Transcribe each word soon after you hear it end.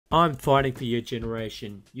I'm fighting for your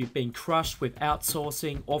generation. You've been crushed with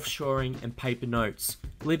outsourcing, offshoring, and paper notes.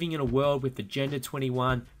 Living in a world with Agenda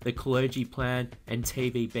 21, the Clergy Plan, and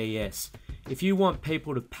TVBS. If you want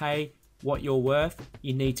people to pay what you're worth,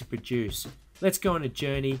 you need to produce. Let's go on a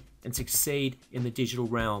journey and succeed in the digital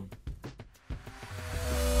realm.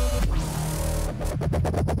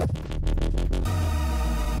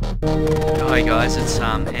 Hi guys, it's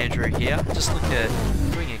Andrew here. Just look at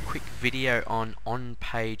doing a quick video on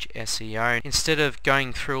Page SEO. Instead of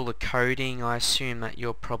going through all the coding, I assume that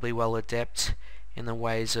you're probably well adept in the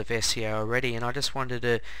ways of SEO already, and I just wanted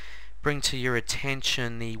to bring to your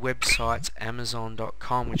attention the website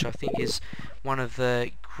Amazon.com, which I think is one of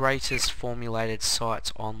the greatest formulated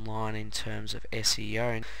sites online in terms of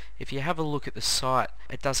SEO. And if you have a look at the site,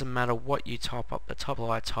 it doesn't matter what you type up the top.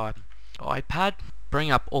 I type iPad,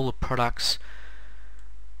 bring up all the products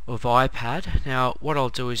of iPad. Now what I'll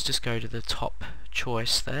do is just go to the top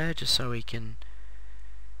choice there, just so we can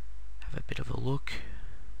have a bit of a look.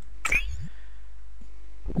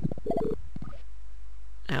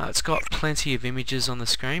 Now it's got plenty of images on the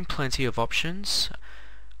screen, plenty of options.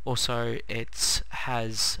 Also it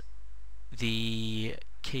has the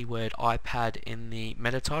keyword iPad in the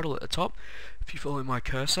meta title at the top, if you follow my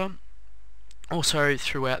cursor. Also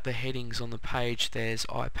throughout the headings on the page there's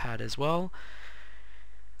iPad as well.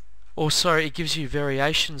 Also it gives you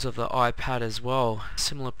variations of the iPad as well,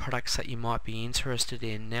 similar products that you might be interested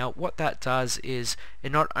in. Now what that does is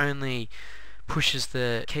it not only pushes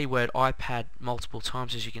the keyword iPad multiple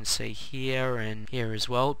times, as you can see here and here as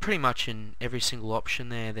well. Pretty much in every single option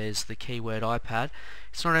there's the keyword iPad.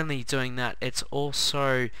 It's not only doing that, it's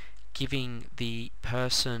also giving the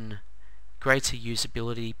person greater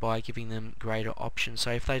usability by giving them greater options.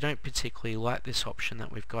 So if they don't particularly like this option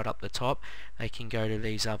that we've got up the top, they can go to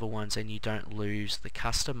these other ones and you don't lose the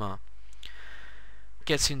customer.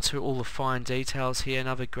 Gets into all the fine details here,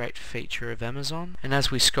 another great feature of Amazon. And as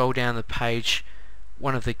we scroll down the page,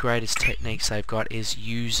 one of the greatest techniques they've got is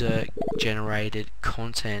user generated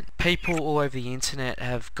content. People all over the internet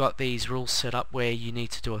have got these rules set up where you need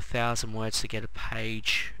to do 1,000 words to get a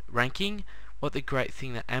page ranking. What the great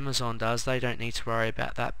thing that Amazon does, they don't need to worry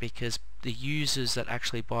about that, because the users that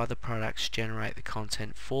actually buy the products generate the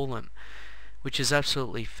content for them, which is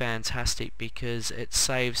absolutely fantastic because it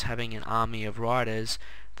saves having an army of writers,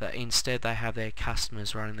 that instead they have their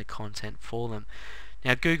customers writing the content for them.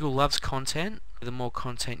 Now Google loves content. The more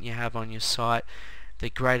content you have on your site,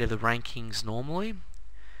 the greater the rankings normally.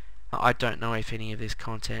 I don't know if any of this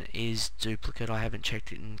content is duplicate. I haven't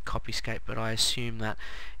checked it in Copyscape, but I assume that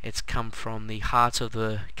it's come from the heart of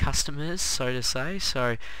the customers, so to say.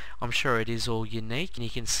 So I'm sure it is all unique, and you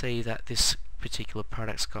can see that this particular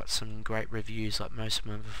product's got some great reviews, like most of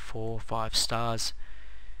them are 4 or 5 stars.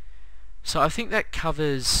 So I think that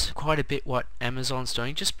covers quite a bit what Amazon's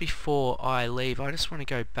doing. Just before I leave, I just want to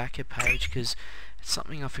go back a page because it's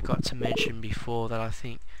something I forgot to mention before that I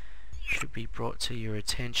think should be brought to your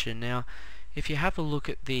attention. Now if you have a look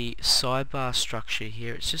at the sidebar structure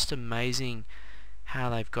here, it's just amazing how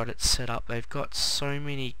they've got it set up. They've got so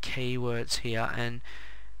many keywords here, and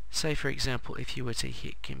say for example if you were to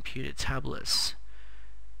hit computer tablets,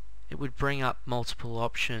 it would bring up multiple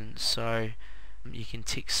options, so you can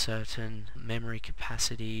tick certain memory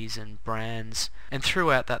capacities and brands, and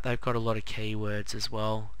throughout that they've got a lot of keywords as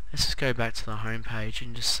well. Let's just go back to the home page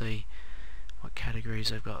and just see what categories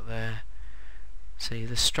they've got there. See,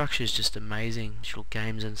 the structure is just amazing. Digital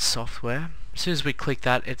games and software. As soon as we click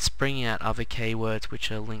that, it's bringing out other keywords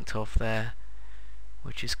which are linked off there,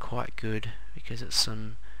 which is quite good because it's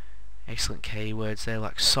some excellent keywords there.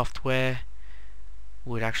 Like software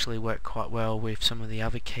would actually work quite well with some of the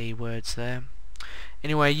other keywords there.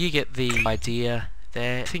 Anyway, you get the idea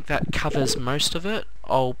there. I think that covers most of it.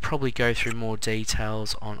 I'll probably go through more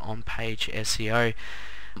details on Page SEO.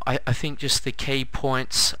 I think just the key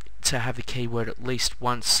points: to have the keyword at least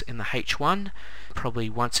once in the H1, probably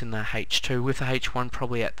once in the H2, with the H1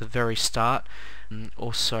 probably at the very start.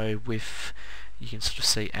 Also with, you can sort of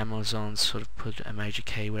see Amazon sort of put a major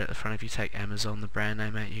keyword at the front. If you take Amazon, the brand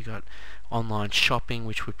name out, you got online shopping,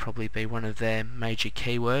 which would probably be one of their major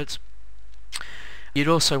keywords. You'd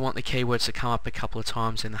also want the keywords to come up a couple of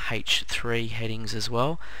times in the H3 headings as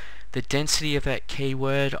well. The density of that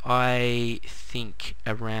keyword, I think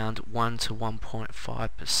around 1 to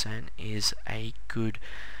 1.5% is a good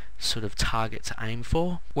sort of target to aim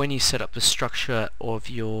for. When you set up the structure of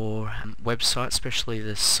your website, especially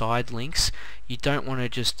the side links, you don't want to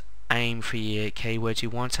just aim for your keywords. You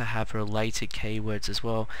want to have related keywords as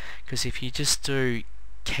well, because if you just do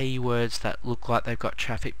keywords that look like they've got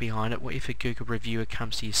traffic behind it. What if a Google reviewer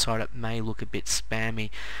comes to your site, it may look a bit spammy.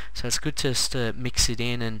 So it's good just to mix it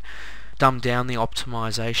in and dumb down the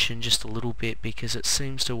optimization just a little bit, because it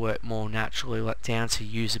seems to work more naturally, like down to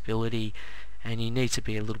usability, and you need to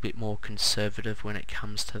be a little bit more conservative when it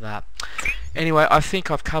comes to that. Anyway, I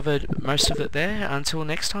think I've covered most of it there. Until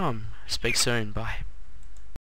next time, speak soon, bye.